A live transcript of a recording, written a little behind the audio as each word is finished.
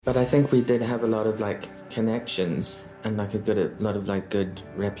But I think we did have a lot of connections and a lot of good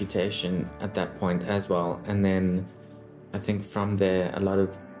reputation at that point as well. And then I think from there a lot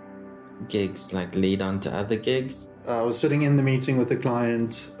of gigs lead on to other gigs. I was sitting in the meeting with the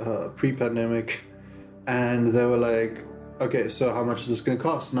client pre-pandemic, and they were like, okay, so how much is this going to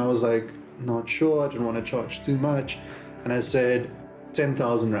cost? And I was like, not sure, I didn't want to charge too much. And I said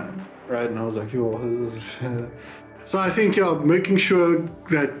 10,000 Rand, right? And I was like, yo. So I think making sure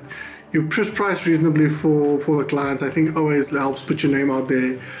that you price reasonably for the clients, I think always helps put your name out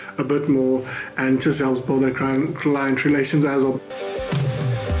there a bit more and just helps build that client relations as well.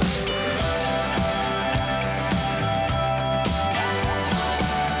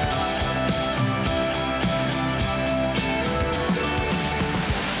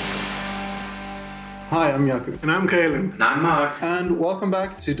 Hi, I'm Yaku. And I'm Kaelan. And I'm Mark. And welcome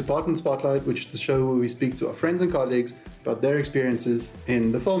back to Department Spotlight, which is the show where we speak to our friends and colleagues about their experiences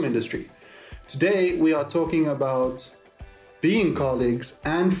in the film industry. Today, we are talking about being colleagues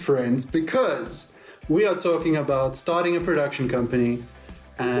and friends because we are talking about starting a production company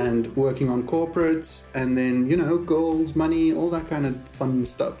and working on corporates and then, goals, money, all that kind of fun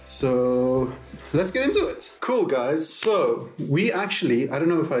stuff. So let's get into it. Cool, guys. So we actually, I don't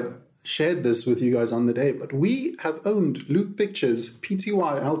know if I shared this with you guys on the day, but we have owned Loop Pictures Pty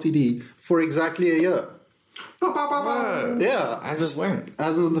Ltd for exactly a year. Yeah. As of when?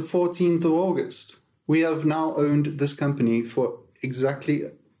 As of the 14th of August. We have now owned this company for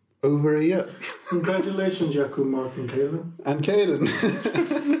exactly over a year. Congratulations, Yaku, Mark, and Kaelan. And Kaelan.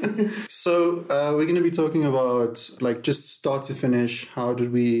 So we're going to be talking about just start to finish. How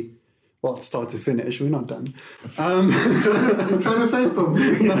did we... Well, start to finish, we're not done. I'm trying to say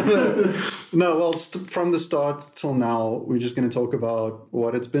something. No, well, from the start till now, we're just going to talk about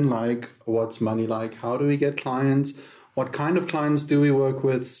what it's been like, what's money like, how do we get clients, what kind of clients do we work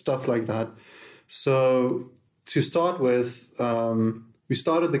with, stuff like that. So to start with, we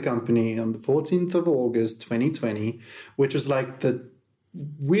started the company on the 14th of August, 2020, which was the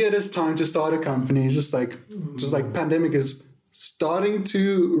weirdest time to start a company. It's just like pandemic is starting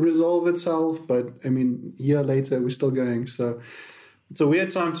to resolve itself, but a year later we're still going, so it's a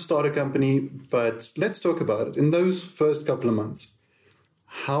weird time to start a company. But let's talk about it. In those first couple of months,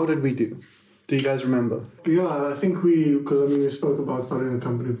 how did we do you guys remember? Yeah, I think we spoke about starting a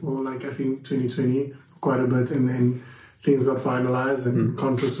company for I think 2020 quite a bit, and then things got finalized and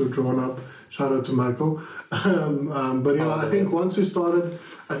contracts were drawn up. Shout out to Michael. But I think once we started,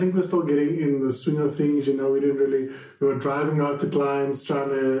 I think we're still getting in the swing of things. We were driving out to clients, trying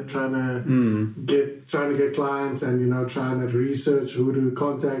to get clients, and trying to research who to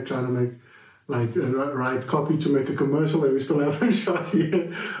contact, trying to make write copy to make a commercial that we still haven't shot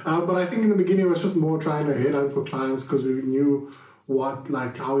yet. But I think in the beginning it was just more trying to head out for clients because we knew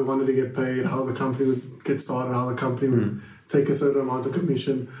how we wanted to get paid, how the company would get started, how the company would take a certain amount of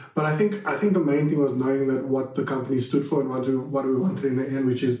commission. But I think the main thing was knowing that what the company stood for and what we wanted in the end,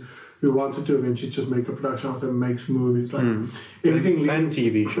 which is we wanted to eventually just make a production house that makes movies, everything and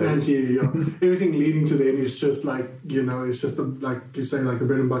TV shows. And TV, everything leading to the end is just it's just the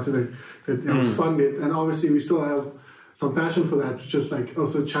bread and butter that helps fund it. And obviously we still have some passion for that, just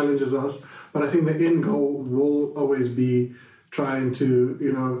also challenges us. But I think the end goal will always be trying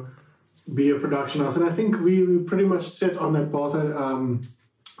to be a production house, and I think we pretty much set on that path.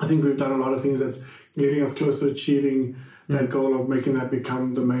 I think we've done a lot of things that's getting us close to achieving that goal of making that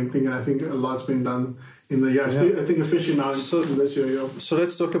become the main thing, and I think a lot's been done in the year. I think especially now in this year. Yeah. So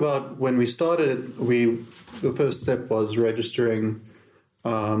let's talk about when we started. The first step was registering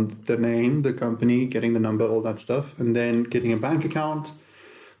the name, the company, getting the number, all that stuff, and then getting a bank account,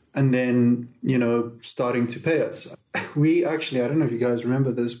 and then starting to pay us. We actually, I don't know if you guys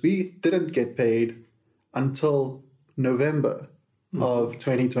remember this, we didn't get paid until November of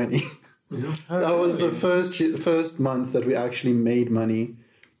 2020. Yeah. That was the first month that we actually made money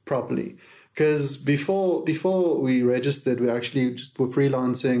properly. Because before we registered, we actually just were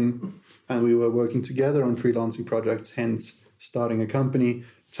freelancing and we were working together on freelancing projects, hence starting a company,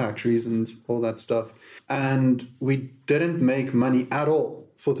 tax reasons, all that stuff. And we didn't make money at all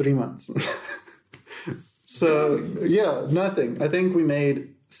for 3 months. So, nothing. I think we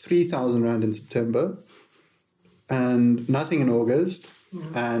made 3,000 Rand in September and nothing in August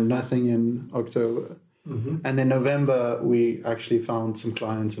and nothing in October. Mm-hmm. And then November, we actually found some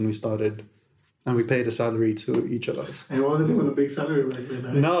clients and we started, and we paid a salary to each of us. And it wasn't even a big salary back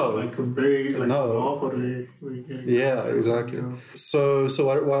then. No. Half what we getting. Yeah, exactly. Yeah. So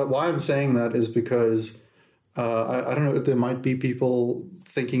why I'm saying that is because I don't know, there might be people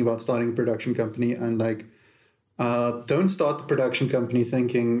thinking about starting a production company and Don't start the production company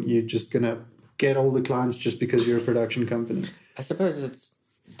thinking you're just going to get all the clients just because you're a production company. I suppose it's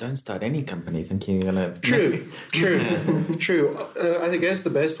don't start any company thinking you're gonna. True. I guess the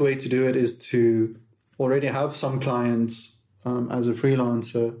best way to do it is to already have some clients as a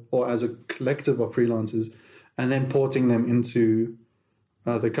freelancer or as a collective of freelancers, and then porting them into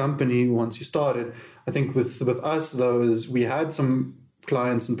the company once you started. I think with us though is we had some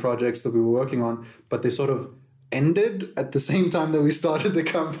clients and projects that we were working on, but they sort of ended at the same time that we started the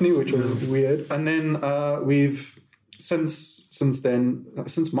company, which was weird. And then we've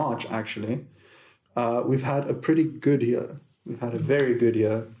since March actually, we've had a pretty good year. We've had a very good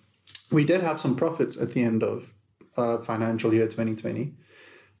year. We did have some profits at the end of financial year 2020.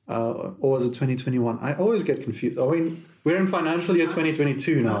 Or was it 2021? I always get confused. We're in financial year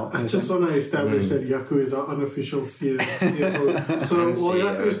 2022 now. I just want to establish that Jaco is our unofficial CFO. So while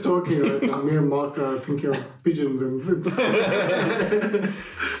Jaco is talking, me and Mark are thinking of pigeons and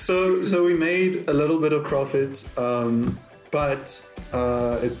So we made a little bit of profit, but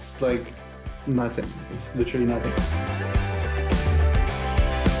it's like nothing. It's literally nothing.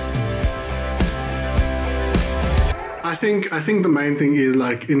 I think the main thing is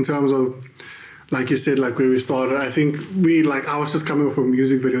like in terms of, like you said, like where we started, I think I was just coming off of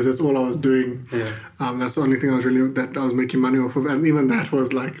music videos. That's all I was doing. Yeah. That's the only thing I was making money off of, and even that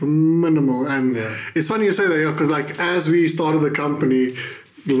was like minimal. And it's funny you say that, because like as we started the company,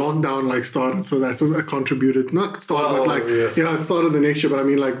 lockdown like started, so that contributed. Not started, but it started the next year. But I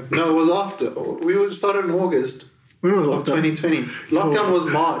mean, like no, it was after. We started in August. When was lockdown? 2020. Lockdown was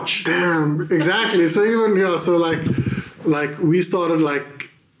March. Damn, exactly. So even so like we started like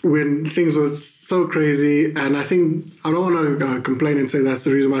when things were so crazy, and I think I don't want to complain and say that's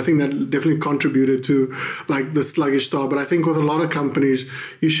the reason, but I think that definitely contributed to like the sluggish start. But I think with a lot of companies,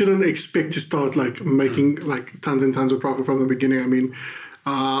 you shouldn't expect to start like making like tons and tons of profit from the beginning. I mean,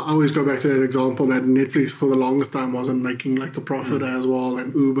 I always go back to that example that Netflix for the longest time wasn't making like a profit as well,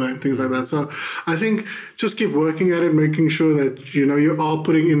 and Uber and things like that. So I think just keep working at it, making sure that, you know, you are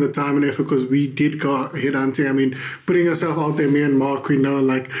putting in the time and effort, because we did go headhunting. I mean, putting yourself out there, me and Mark, we know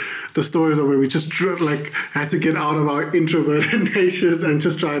like the stories of where we just like had to get out of our introverted natures and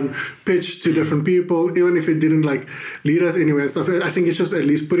just try and pitch to different people, even if it didn't like lead us anywhere and stuff. I think it's just at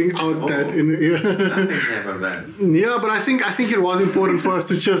least putting out that in nothing came of that. Yeah, but I think it was important for us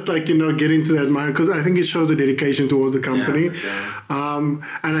to just like, you know, get into that mind, because I think it shows the dedication towards the company. Yeah, sure.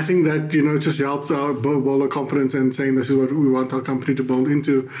 And I think that, you know, just helped our build the confidence and saying this is what we want our company to build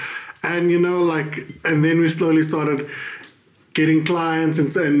into. And, you know, like, and then we slowly started getting clients, and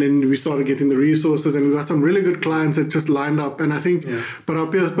then we started getting the resources, and we got some really good clients that just lined up. And I think, but our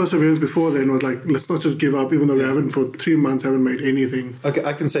perseverance before then was like, let's not just give up, even though we haven't for 3 months haven't made anything. Okay,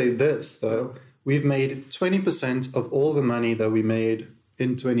 I can say this though. We've made 20% of all the money that we made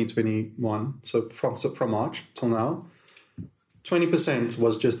in 2021. So from March till now, 20%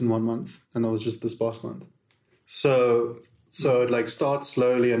 was just in 1 month, and that was just this past month. So it like starts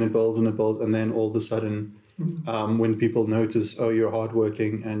slowly and it builds, and then all of a sudden, when people notice, oh, you're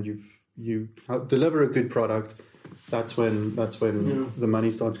hardworking and you deliver a good product, that's when the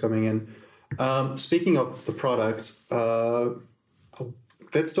money starts coming in. Speaking of the product,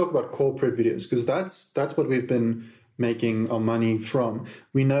 let's talk about corporate videos, because that's what we've been making our money from.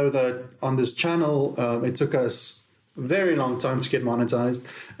 We know that on this channel, it took us a very long time to get monetized,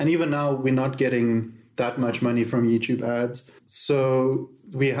 and even now we're not getting that much money from YouTube ads. So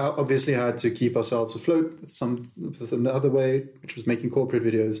we obviously had to keep ourselves afloat with another way, which was making corporate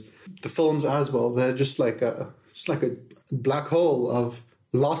videos. The films as well, they're just like a black hole of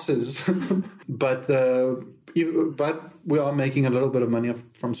losses, but we are making a little bit of money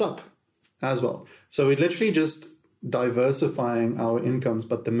from SUP as well. So we're literally just diversifying our incomes,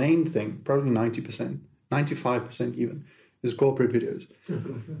 but the main thing, probably 90%, 95% even, is corporate videos.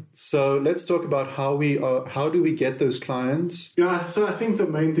 Definitely. So let's talk about how do we get those clients? Yeah, so I think the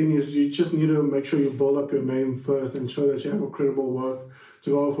main thing is you just need to make sure you build up your name first and show that you have a credible work to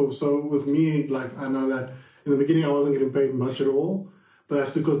go off of. So with me, like, I know that in the beginning I wasn't getting paid much at all, but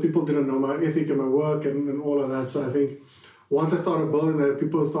that's because people didn't know my ethic and my work and all of that. So I think once I started building that,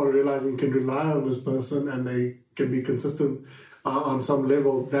 people started realizing you can rely on this person and they can be consistent on some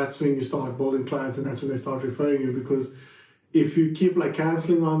level. That's when you start building clients, and that's when they start referring you, because if you keep like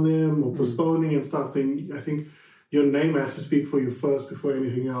cancelling on them or postponing and stuff, then I think your name has to speak for you first before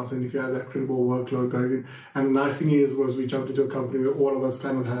anything else. And if you have that credible workload going in, and the nice thing was we jumped into a company where all of us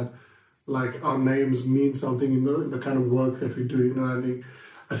kind of had like our names mean something in the kind of work that we do. You know,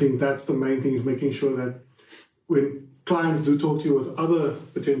 I think that's the main thing, is making sure that when clients do talk to you with other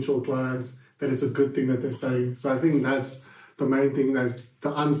potential clients, that it's a good thing that they're saying. So I think that's the main thing, that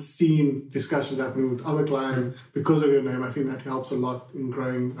the unseen discussions happening with other clients because of your name. I think that helps a lot in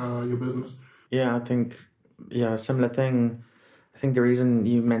growing your business. Yeah, I think, similar thing. I think the reason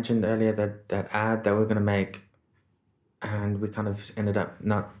you mentioned earlier that ad that we're going to make, and we kind of ended up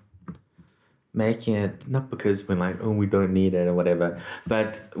not making it, not because we're like, oh, we don't need it or whatever,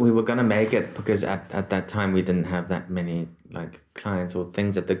 but we were going to make it because at that time we didn't have that many like clients or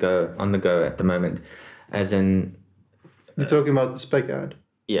things on the go at the moment, as in... You're talking about the spec ad?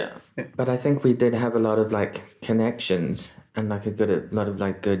 Yeah. But I think we did have a lot of like connections and like a lot of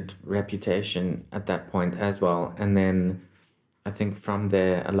like good reputation at that point as well. And then I think from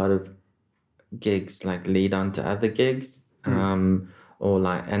there, a lot of gigs like lead on to other gigs. And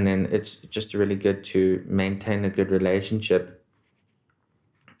then it's just really good to maintain a good relationship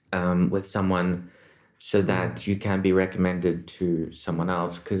with someone so that you can be recommended to someone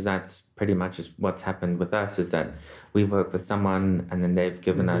else, because that's pretty much what's happened with us, is that we work with someone and then they've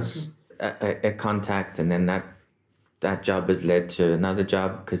given us a contact, and then that job has led to another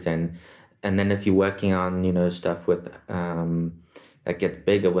job, and then if you're working on stuff with that gets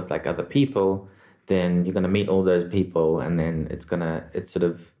bigger with like other people, then you're going to meet all those people, and then it sort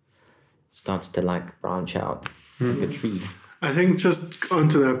of starts to like branch out like a tree. I think just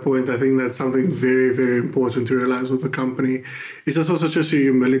onto that point, I think that's something very, very important to realize with the company. It's just also just your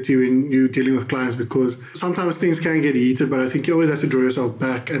humility when you're dealing with clients, because sometimes things can get heated, but I think you always have to draw yourself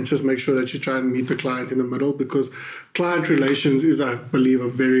back and just make sure that you try and meet the client in the middle, because client relations is, I believe, a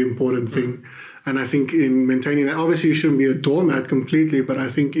very important thing. And I think in maintaining that, obviously you shouldn't be a doormat completely, but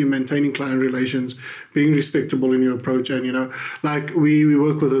I think in maintaining client relations, being respectable in your approach, and like we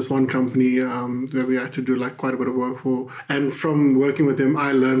work with this one company where we had to do like quite a bit of work for, and from working with them,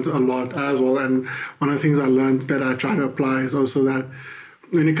 I learned a lot as well. And one of the things I learned that I try to apply is also that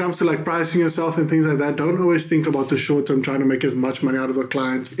when it comes to like pricing yourself and things like that, don't always think about the short term, trying to make as much money out of the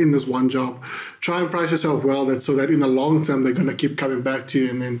clients in this one job. Try and price yourself well, so that in the long term they're going to keep coming back to you.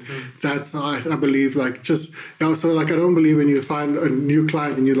 And then that's, I believe, like just, so like I don't believe when you find a new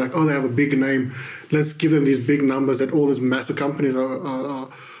client and you're like, oh, they have a big name, let's give them these big numbers that all these massive companies are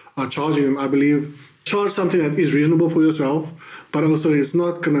charging them. I believe charge something that is reasonable for yourself, but also it's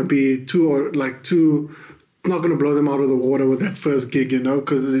not going to be not going to blow them out of the water with that first gig,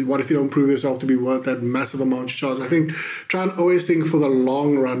 because what if you don't prove yourself to be worth that massive amount you charge? I think try and always think for the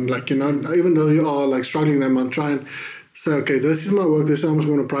long run, even though you are like struggling that month, try and say, okay, this is my work, this is how much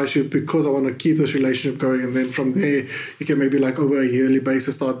I'm going to price you because I want to keep this relationship going. And then from there, you can maybe like over a yearly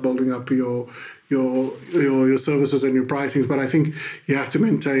basis start building up your services and your pricings. But I think you have to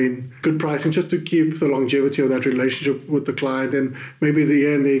maintain good pricing just to keep the longevity of that relationship with the client. And maybe at the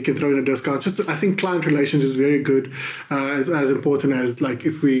end they can throw in a discount. I think client relations is very good, as important as like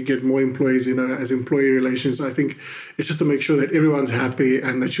if we get more employees, as employee relations. I think it's just to make sure that everyone's happy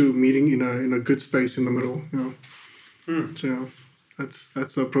and that you're meeting in a good space in the middle. So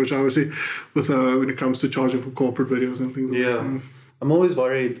that's the approach, obviously, with when it comes to charging for corporate videos and things like that. I'm always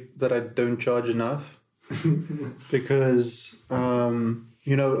worried that I don't charge enough because when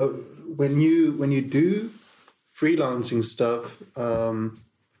you do freelancing stuff,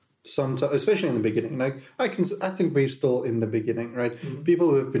 sometimes, especially in the beginning, like I think we're still in the beginning, right? Mm-hmm. People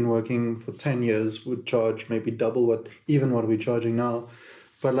who have been working for 10 years would charge maybe double what we're charging now.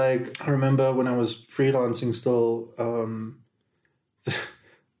 But like I remember when I was freelancing still,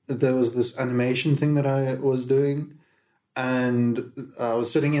 there was this animation thing that I was doing. And I was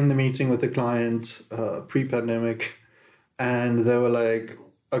sitting in the meeting with the client pre-pandemic, and they were like,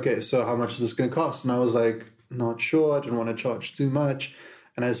 okay, so how much is this going to cost? And I was like, not sure. I didn't want to charge too much.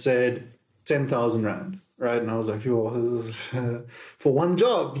 And I said, 10,000 Rand, right? And I was like, for one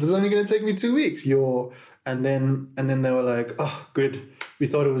job, this is only going to take me 2 weeks. And then they were like, oh, good. We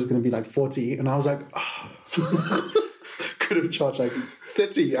thought it was going to be like 40. And I was like, oh. Could have charged like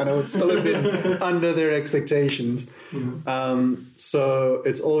 30 and I would still have been under their expectations. Mm-hmm. So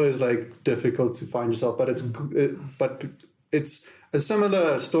it's always like difficult to find yourself, but it's a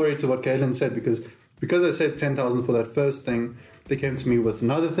similar story to what Kaylin said, because I said 10,000 for that first thing, they came to me with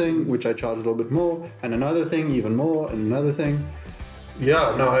another thing which I charged a little bit more, and another thing even more, and another thing.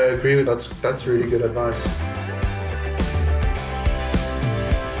 Yeah, no, I agree with that's really good advice.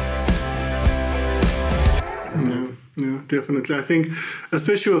 Yeah, definitely. I think,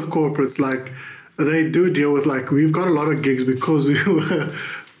 especially with corporates, like they do deal with like we've got a lot of gigs because we were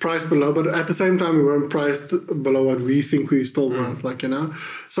priced below, but at the same time we weren't priced below what we think we still worth,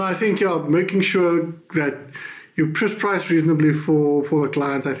 So I think making sure that you just price reasonably for the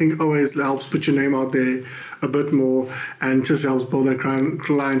clients, I think always helps put your name out there a bit more and just helps build that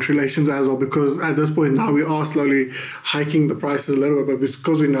client relations as well, because at this point now we are slowly hiking the prices a little bit, but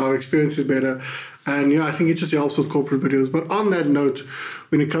because we know our experience is better. And I think it just helps with corporate videos. But on that note,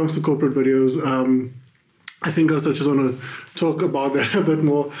 when it comes to corporate videos, I think also just want to talk about that a bit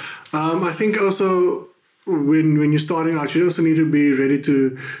more. I think also when you're starting out, you also need to be ready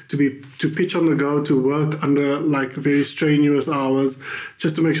to pitch on the go, to work under like very strenuous hours,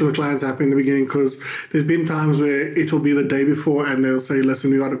 just to make sure the client's happy in the beginning. Because there's been times where it'll be the day before and they'll say,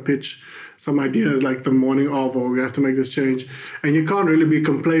 listen, we got to pitch some ideas like the morning of, or we have to make this change. And you can't really be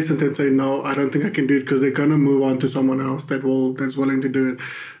complacent and say, no, I don't think I can do it, because they're going to move on to someone else that's willing to do it.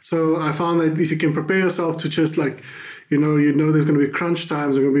 So I found that if you can prepare yourself to just like, you know there's going to be crunch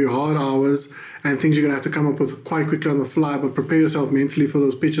times, there's going to be hard hours, and things you're going to have to come up with quite quickly on the fly, but prepare yourself mentally for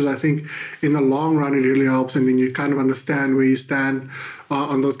those pitches. I think in the long run, it really helps, and then you kind of understand where you stand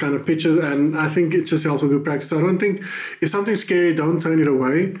on those kind of pitches, and I think it just helps with good practice. So I don't think, if something's scary, don't turn it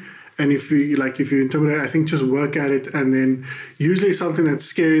away. And if you intimidate, I think just work at it, and then usually something that's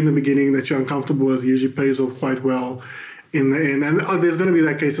scary in the beginning that you're uncomfortable with usually pays off quite well in the end. And there's going to be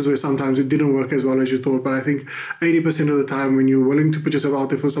that cases where sometimes it didn't work as well as you thought, but I think 80% of the time when you're willing to put yourself out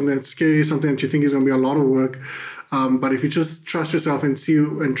there for something that's scary, something that you think is going to be a lot of work, but if you just trust yourself and see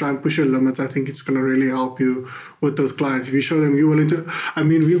and try and push your limits, I think it's going to really help you with those clients. If you show them you're willing to,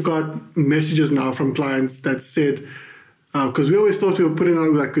 we've got messages now from clients that said, because we always thought we were putting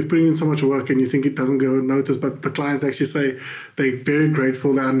in so much work and you think it doesn't go unnoticed, but the clients actually say they're very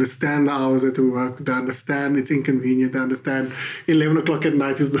grateful. They understand the hours that they work. They understand it's inconvenient. They understand 11 o'clock at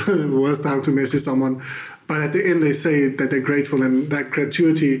night is the worst time to message someone. But at the end, they say that they're grateful, and that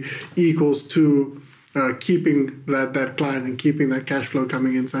gratuity equals to keeping that client and keeping that cash flow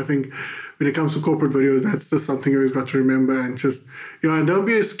coming in. So I think when it comes to corporate videos, that's just something you always got to remember. And just, and don't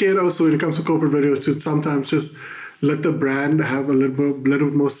be scared also when it comes to corporate videos to sometimes just let the brand have a little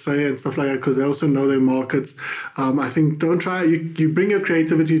bit more say and stuff like that, because they also know their markets. I think don't try, you bring your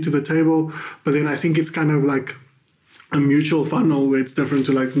creativity to the table, but then I think it's kind of like a mutual funnel where it's different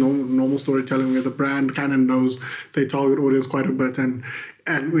to like normal storytelling, where the brand kind of knows their target audience quite a bit.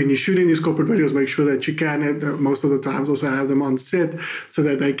 And when you're shooting these corporate videos, make sure that you can, most of the times, also have them on set so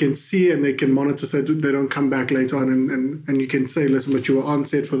that they can see and they can monitor so that they don't come back later on and you can say, listen, but you were on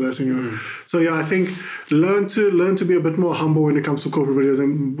set for this. And So I think learn to be a bit more humble when it comes to corporate videos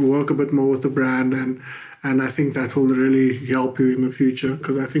and work a bit more with the brand. And I think that will really help you in the future,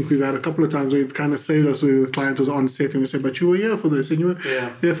 because I think we've had a couple of times where it kind of saved us where the client was on set and we said, but you were here for this and you were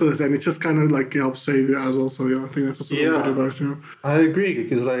here for this. And it just kind of like helps save you as also. I think that's also good advice. I agree,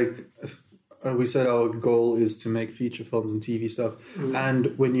 because like we said, our goal is to make feature films and TV stuff.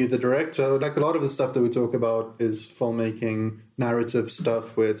 And when you're the director, like a lot of the stuff that we talk about is filmmaking, narrative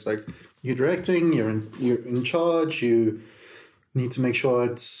stuff, where it's like you're directing, you're in charge, you need to make sure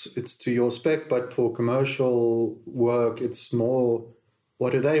it's to your spec, but for commercial work, it's more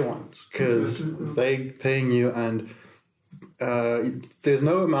what do they want? Because they paying you, and there's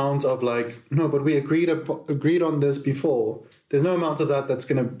no amount of like, no, but we agreed on this before. There's no amount of that's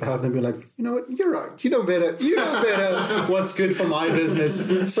going to have them be like, you know what, you're right. You know better what's good for my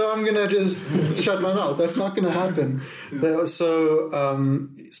business. So I'm going to just shut my mouth. That's not going to happen. So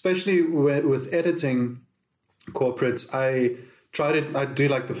especially with editing corporates, I do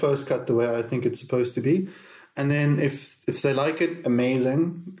like the first cut the way I think it's supposed to be. And then if they like it,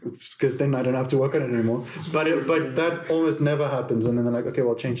 amazing. It's because then I don't have to work on it anymore. But that almost never happens. And then they're like, okay,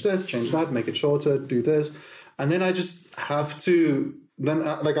 well, change this, change that, make it shorter, do this. And then I just have to, I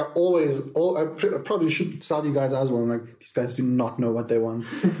probably should tell you guys as well. I'm like, these guys do not know what they want.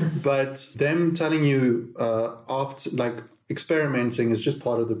 But them telling you after, like, experimenting is just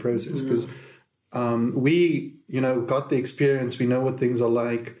part of the process, because we, got the experience, we know what things are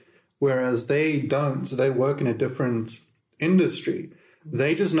like, whereas they don't. So they work in a different industry.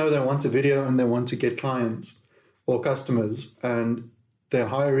 They just know they want a video and they want to get clients or customers, and they're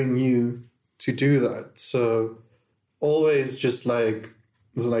hiring you to do that. So always just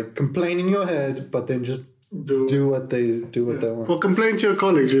complain in your head, but then just do what they want. Well, complain to your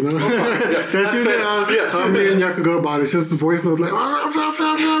colleagues, That's usually how me and Jaco go about it. It's just a voice note like,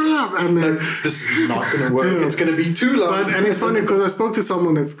 and then this is not going to work. It's going to be too long. And it's funny because I spoke to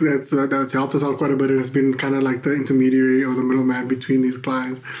someone that's helped us out quite a bit, and it's been kind of like the intermediary or the middleman between these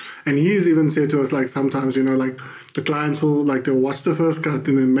clients. And he's even said to us, like, sometimes, the clients will they'll watch the first cut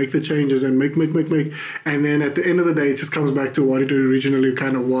and then make the changes and make, and then at the end of the day it just comes back to what it originally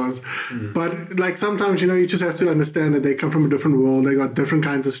kind of was. But sometimes you just have to understand that they come from a different world, they got different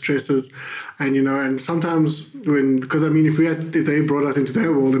kinds of stresses, and and sometimes because if they brought us into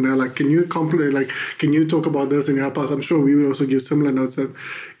their world and they're like, can you can you talk about this and help us, I'm sure we would also give similar notes that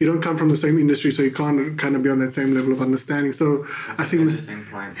you don't come from the same industry, so you can't kind of be on that same level of understanding. So I think interesting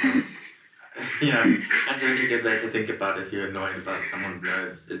point. That's a really good way to think about if you're annoyed about someone's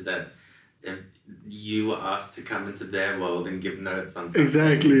notes, is that if you were asked to come into their world and give notes on something.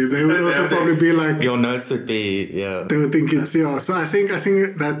 Exactly. They would also probably be like... Your notes would be, They would think it's, So I think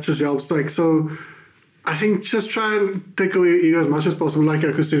that just helps. So I think just try and take away your ego as much as possible. Like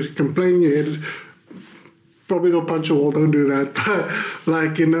I could say, complain in your head, probably go punch a wall, don't do that. But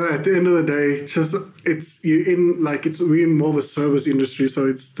at the end of the day, we're in more of a service industry, so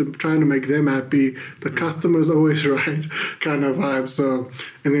it's trying to make them happy. The customer's always right kind of vibe. So,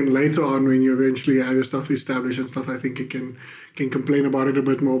 and then later on when you eventually have your stuff established and stuff, I think you can complain about it a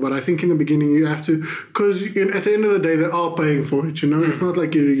bit more. But I think in the beginning you have to, because at the end of the day they are paying for it, It's not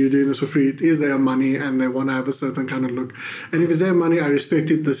like you're doing this for free. It is their money and they want to have a certain kind of look. And if it's their money, I respect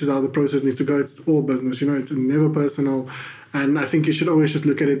it. This is how the process needs to go. It's all business, it's never personal. And I think you should always just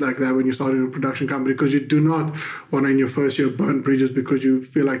look at it like that when you're starting a production company, because you do not want to in your first year burn bridges because you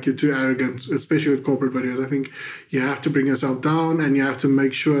feel like you're too arrogant, especially with corporate videos. I think you have to bring yourself down and you have to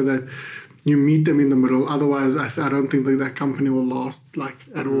make sure that you meet them in the middle. Otherwise, I don't think that company will last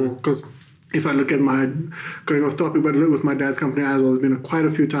at all. Because if I look at going off topic, but look with my dad's company as well, there's been quite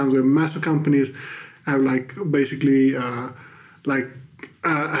a few times where massive companies have basically have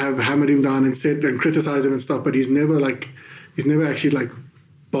hammered him down and said and criticized him and stuff, but he's never actually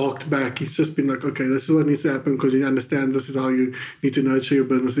barked back. He's just been like, okay, this is what needs to happen, because he understands this is how you need to nurture your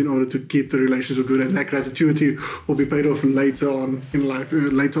business in order to keep the relationship good, and that gratuity will be paid off later on in life,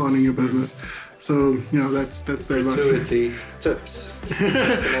 later on in your business. So that's the advice. Gratuity tips.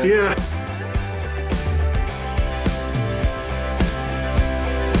 Yeah.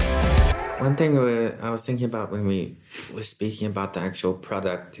 One thing I was thinking about when we were speaking about the actual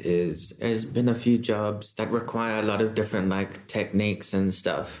product is there's been a few jobs that require a lot of different techniques and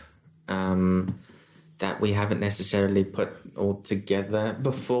stuff that we haven't necessarily put all together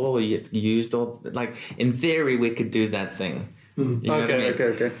before. We used all in theory we could do that thing. You know what I mean?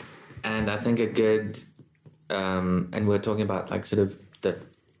 Okay. And I think a good and we're talking about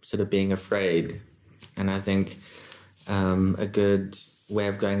the being afraid, and I think a good way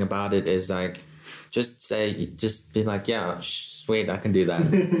of going about it is just be like, yeah, sweet, I can do that.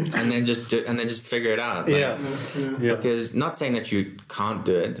 and then just figure it out. Because not saying that you can't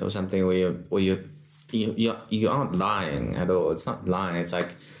do it or something, or you aren't lying at all. It's not lying. It's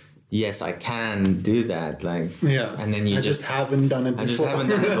yes, I can do that. And then I just haven't done it before. I just haven't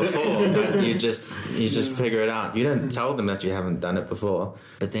done it before. But you just figure it out. You don't tell them that you haven't done it before.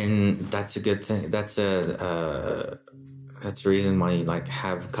 But then that's a good thing. That's the reason why you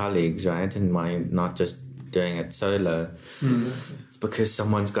have colleagues, right? And why you're not just doing it solo. It's because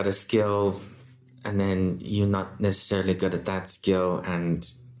someone's got a skill and then you're not necessarily good at that skill. And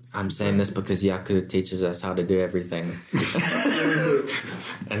I'm saying this because Yaku teaches us how to do everything.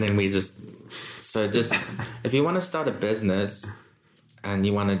 And then if you want to start a business and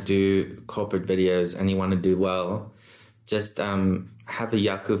you want to do corporate videos and you want to do well, just have a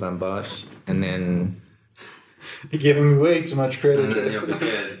Yaku van Bosch and then... You're giving me way too much credit. You'll be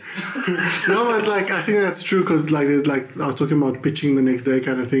good. No, but I think that's true, because I was talking about pitching the next day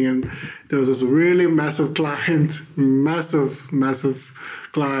kind of thing, and there was this really massive client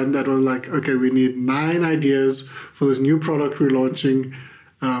that was like, okay, we need 9 ideas for this new product we're launching.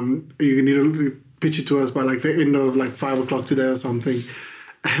 You need to pitch it to us by the end of 5 o'clock today or something.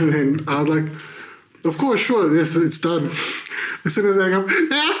 And then I was like, of course, sure, yes, it's done. As soon as I go,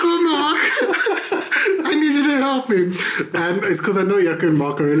 Yaku and Mark, I need you to help me. And it's because I know Yaku and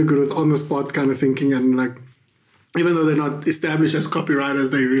Mark are really good with on-the-spot kind of thinking, and even though they're not established as copywriters,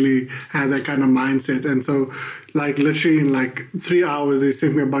 they really have that kind of mindset. And so, literally in 3 hours, they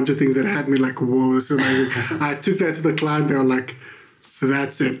sent me a bunch of things that had me whoa, this is amazing. I took that to the client, they were like,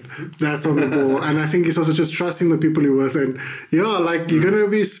 that's it. That's on the ball. And I think it's also just trusting the people you're with. And you're going to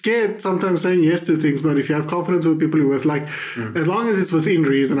be scared sometimes saying yes to things, but if you have confidence with the people you're with, as long as it's within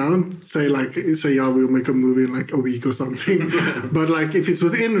reason, I don't say we'll make a movie in a week or something. But if it's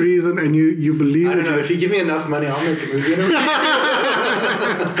within reason and you believe I don't know, if you give me enough money, I'll make a movie.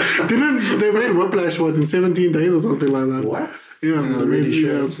 Didn't they made Whiplash in 17 days or something like that? What? Yeah, really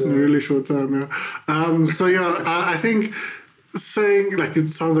short. Really short time, yeah. I think saying, like, it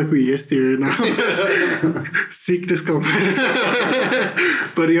sounds like we're yes theory now. Seek discomfort.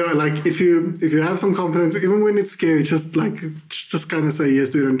 But yeah, like if you have some confidence, even when it's scary, just kind of say yes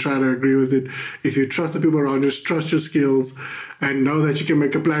to it and try to agree with it. If you trust the people around you, just trust your skills and know that you can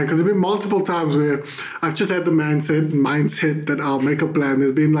make a plan. Because there've been multiple times where I've just had the mindset that I'll make a plan.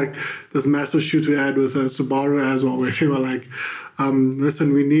 There's been like this massive shoot we had with Subaru as well, where they were like,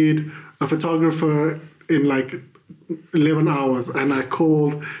 listen, we need a photographer in like 11 hours, and I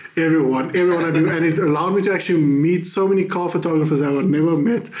called everyone I knew, and it allowed me to actually meet so many car photographers I would never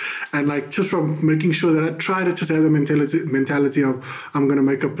met, and like just from making sure that I try to just have the mentality of I'm gonna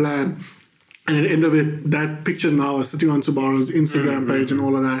make a plan. And at the end of it, that picture now is sitting on Subaru's Instagram page and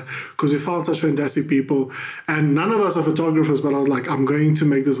all of that, because we found such fantastic people. And none of us are photographers, but I was like, I'm going to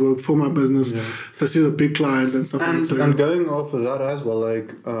make this work for my business. Yeah. This is a big client and stuff like that. And going off of that as well,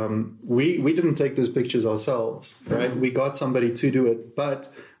 like, we didn't take those pictures ourselves, right? We got somebody to do it, but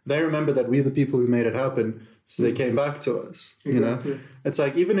they remember that we're the people who made it happen. So they came back to us, you know? It's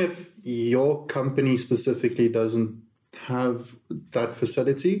like, even if your company specifically doesn't have that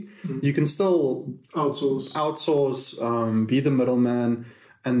facility, you can still outsource, be the middleman,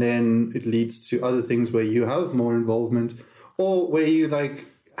 and then it leads to other things where you have more involvement, or where you like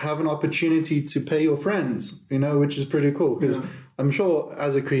have an opportunity to pay your friends, you know, which is pretty cool, because I'm sure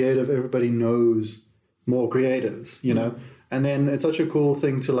as a creative everybody knows more creatives, you know, and then it's such a cool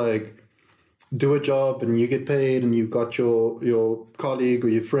thing to like do a job and you get paid, and you've got your colleague or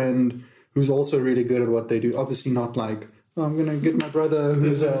your friend who's also really good at what they do. Obviously not like, oh, I'm going to get my brother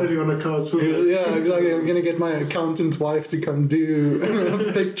who's sitting on a couch. Yeah, exactly. I'm going to get my accountant wife to come do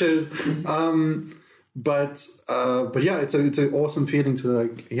pictures. But yeah, it's an awesome feeling to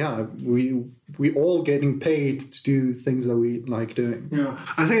like, yeah, we all getting paid to do things that we like doing. Yeah,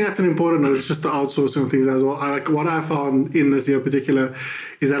 I think that's an important note. It's just the outsourcing of things as well. What I found in this year in particular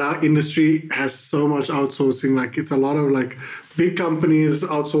is that our industry has so much outsourcing. Like, it's a lot of like big companies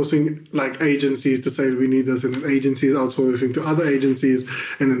outsourcing like agencies to say we need this, and then agencies outsourcing to other agencies,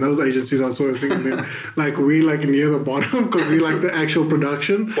 and then those agencies outsourcing, and then like we like near the bottom because we like the actual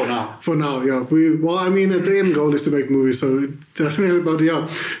production. For now, yeah. I mean, at the end goal is to make movies, so it doesn't really, but yeah.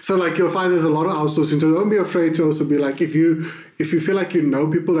 So like you'll find there's a lot of outsourcing. So don't be afraid to also be like, if you feel like you know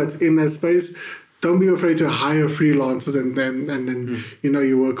people that's in that space, don't be afraid to hire freelancers, and then you know,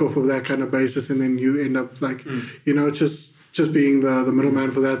 you work off of that kind of basis, and then you end up like you know, just being the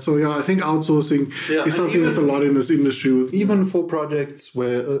middleman for that. So yeah, I think outsourcing is something that's a lot in this industry. Even for projects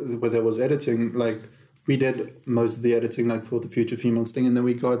where there was editing, like we did most of the editing, like for the Future Females thing, and then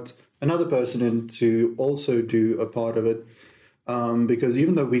we got another person in to also do a part of it. Because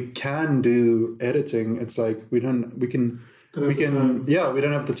even though we can do editing, it's like we don't have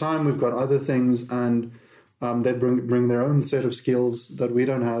the time. We've got other things, and they bring their own set of skills that we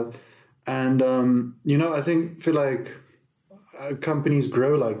don't have. And you know, I feel like companies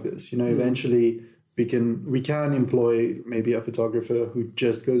grow like this. You know, eventually we can employ maybe a photographer who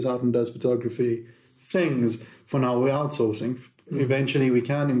just goes out and does photography things. For now, we're outsourcing. Eventually, we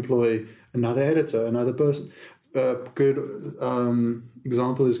can employ another editor, another person. Good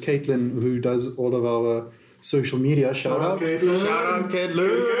example is Caitlin, who does all of our social media. Shout out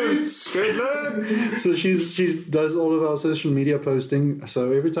Caitlin. So she does all of our social media posting.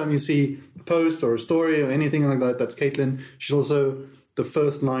 So every time you see a post or a story or anything like that, that's Caitlin. She's also the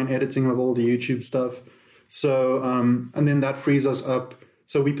first line editing of all the YouTube stuff. So and then that frees us up.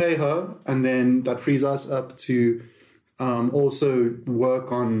 So we pay her, and then that frees us up to also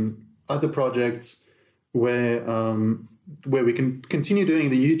work on other projects where we can continue doing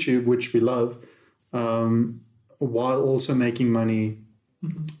the YouTube, which we love, while also making money,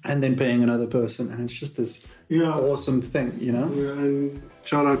 and then paying another person, and it's just this awesome thing, you know. Yeah, and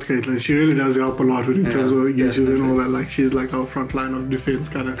shout out to Caitlin. She really does help a lot in terms of YouTube and all that. Like, she's like our front line of defense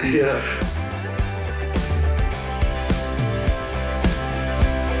kind of thing. Yeah.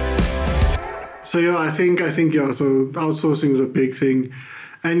 So yeah, I think so outsourcing is a big thing,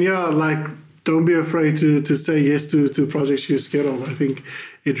 and yeah, like, don't be afraid to say yes to projects you're scared of. I think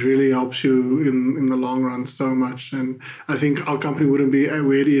it really helps you in the long run so much. And I think our company wouldn't be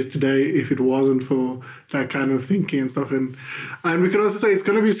where it is today if it wasn't for that kind of thinking and stuff. And we can also say it's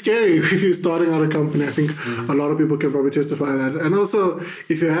going to be scary if you're starting out a company. I think a lot of people can probably testify that. And also,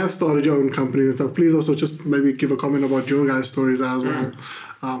 if you have started your own company and stuff, please also just maybe give a comment about your guys' stories as well.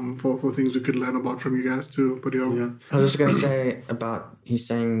 For things we could learn about from you guys too. But I was just going to say about he's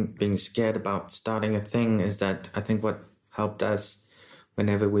saying being scared about starting a thing is that I think what helped us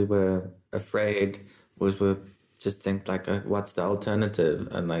whenever we were afraid was we just think like, what's the alternative?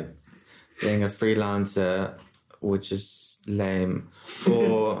 And like being a freelancer, which is lame.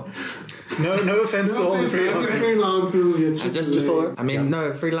 Or No offense to all the freelancers.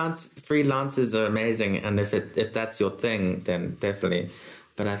 Freelancers are amazing, and if that's your thing, then definitely.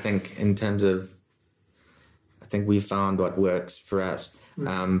 But I think in terms of, I think we found what works for us.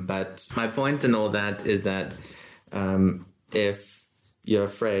 But my point in all that is that if you're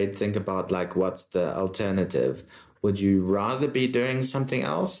afraid, think about like what's the alternative. Would you rather be doing something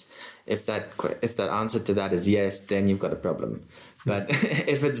else? If that answer to that is yes, then you've got a problem. But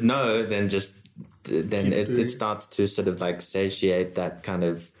if it's no, then it starts to sort of like satiate that kind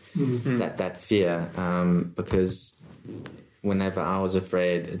of that fear. Because whenever I was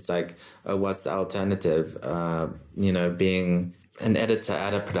afraid, it's like, oh, what's the alternative? Being an editor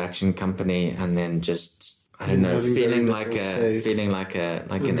at a production company and then just, I don't know, feeling like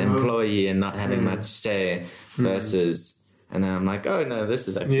an employee and not having much say versus, and then I'm like, oh no, this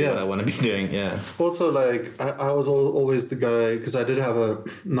is actually what I want to be doing. Yeah. Also, like I was always the guy, because I did have a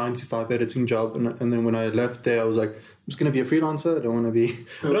 9-to-5 editing job, and then when I left there, I was like, I'm just gonna be a freelancer. I don't want to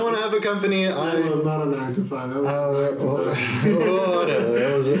have a company. It was not a 9-to-5. That was whatever.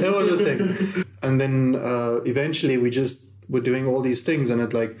 It was a thing. And then eventually we just were doing all these things, and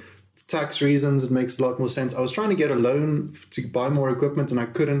it like, tax reasons, it makes a lot more sense. I was trying to get a loan to buy more equipment, and I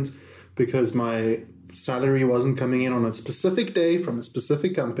couldn't because my salary wasn't coming in on a specific day from a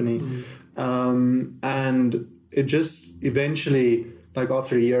specific company. And it just eventually, like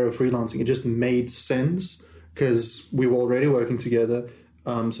after a year of freelancing, it just made sense because we were already working together.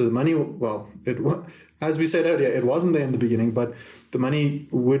 So the money, as we said earlier, it wasn't there in the beginning, but the money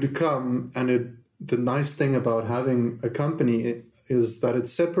would come. And the nice thing about having a company is that it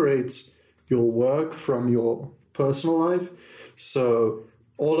separates your work from your personal life. So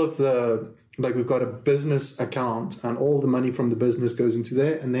all of we've got a business account and all the money from the business goes into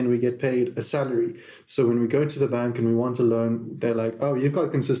there, and then we get paid a salary. So when we go to the bank and we want a loan, they're like, oh, you've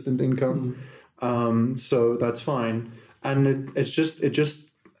got consistent income. So that's fine. And it just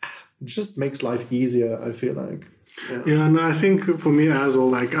makes life easier, I feel like. Yeah, and I think for me as well,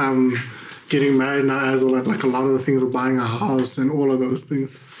 like I'm getting married now as well, like a lot of the things of buying a house and all of those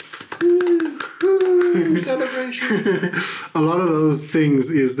things. Celebration. A lot of those things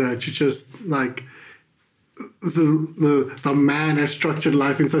is that you just like the man has structured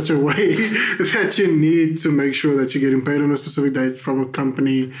life in such a way that you need to make sure that you're getting paid on a specific date from a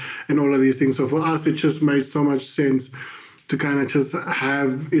company and all of these things. So for us, it just made so much sense to kind of just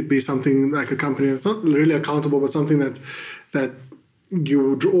have it be something like a company that's not really accountable, but something that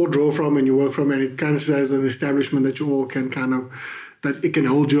you all draw from and you work from, and it kind of says an establishment that you all can kind of, that it can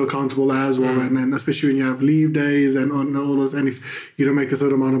hold you accountable as well. And especially when you have leave days and all those, and if you don't make a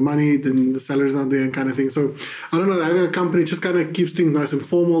certain amount of money, then the salary's not there and kind of thing. So I don't know, having a company just kind of keeps things nice and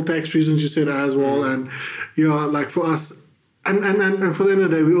formal, tax reasons you said as well. And like for us, and for the end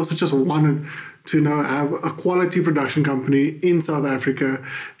of the day, we also just wanted to have a quality production company in South Africa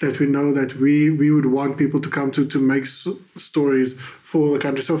that we know that we would want people to come to make stories for the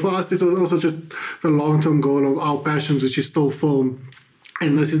country. So for us, it's also just the long-term goal of our passions, which is still film.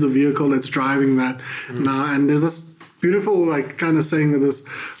 And this is the vehicle that's driving that now. And there's this beautiful, like, kind of saying that this,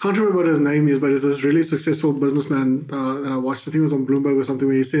 can't remember what his name is, but it's this really successful businessman that I watched. I think it was on Bloomberg or something,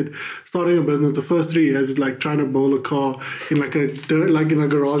 where he said starting a business, the first 3 years is like trying to bowl a car in like in a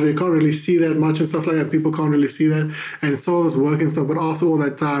garage where you can't really see that much and stuff like that. People can't really see that. And it's all this work and stuff. But after all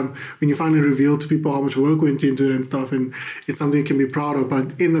that time, when you finally reveal to people how much work went into it and stuff, and it's something you can be proud of.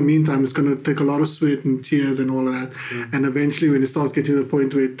 But in the meantime, it's going to take a lot of sweat and tears and all of that. And eventually, when it starts getting to the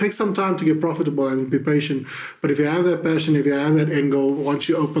point where it takes some time to get profitable and be patient. But if you have that passion, if you have that end goal, once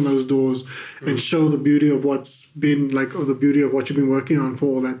you open those doors and show the beauty of what's been like, or the beauty of what you've been working on for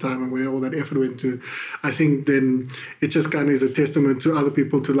all that time and where all that effort went to, I think then it just kind of is a testament to other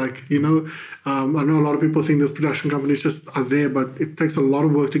people to like, I know a lot of people think this production companies just are there, but it takes a lot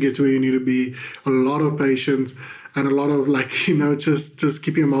of work to get to where you need to be, a lot of patience, and a lot of like, just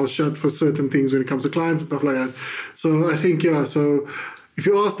keeping your mouth shut for certain things when it comes to clients and stuff like that. So I think, so if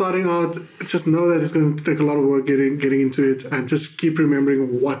you are starting out, just know that it's going to take a lot of work getting into it, and just keep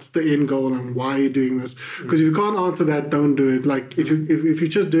remembering what's the end goal and why you're doing this. Because if you can't answer that, don't do it. Like if you're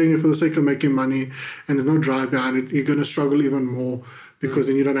just doing it for the sake of making money and there's no drive behind it, you're going to struggle even more, because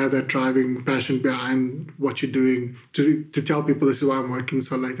then you don't have that driving passion behind what you're doing to tell people this is why I'm working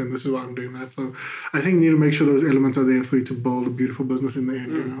so late and this is why I'm doing that. So I think you need to make sure those elements are there for you to build a beautiful business in the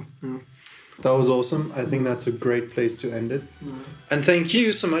end. That was awesome. I think that's a great place to end it. And thank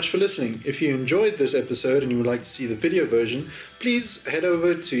you so much for listening. If you enjoyed this episode and you would like to see the video version, please head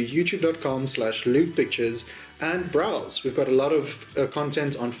over to youtube.com/lootpictures and browse. We've got a lot of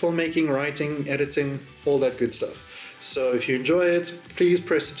content on filmmaking, writing, editing, all that good stuff. So if you enjoy it, please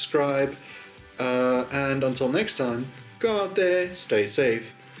press subscribe. And until next time, go out there, stay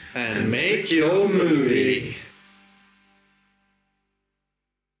safe, and make your movie.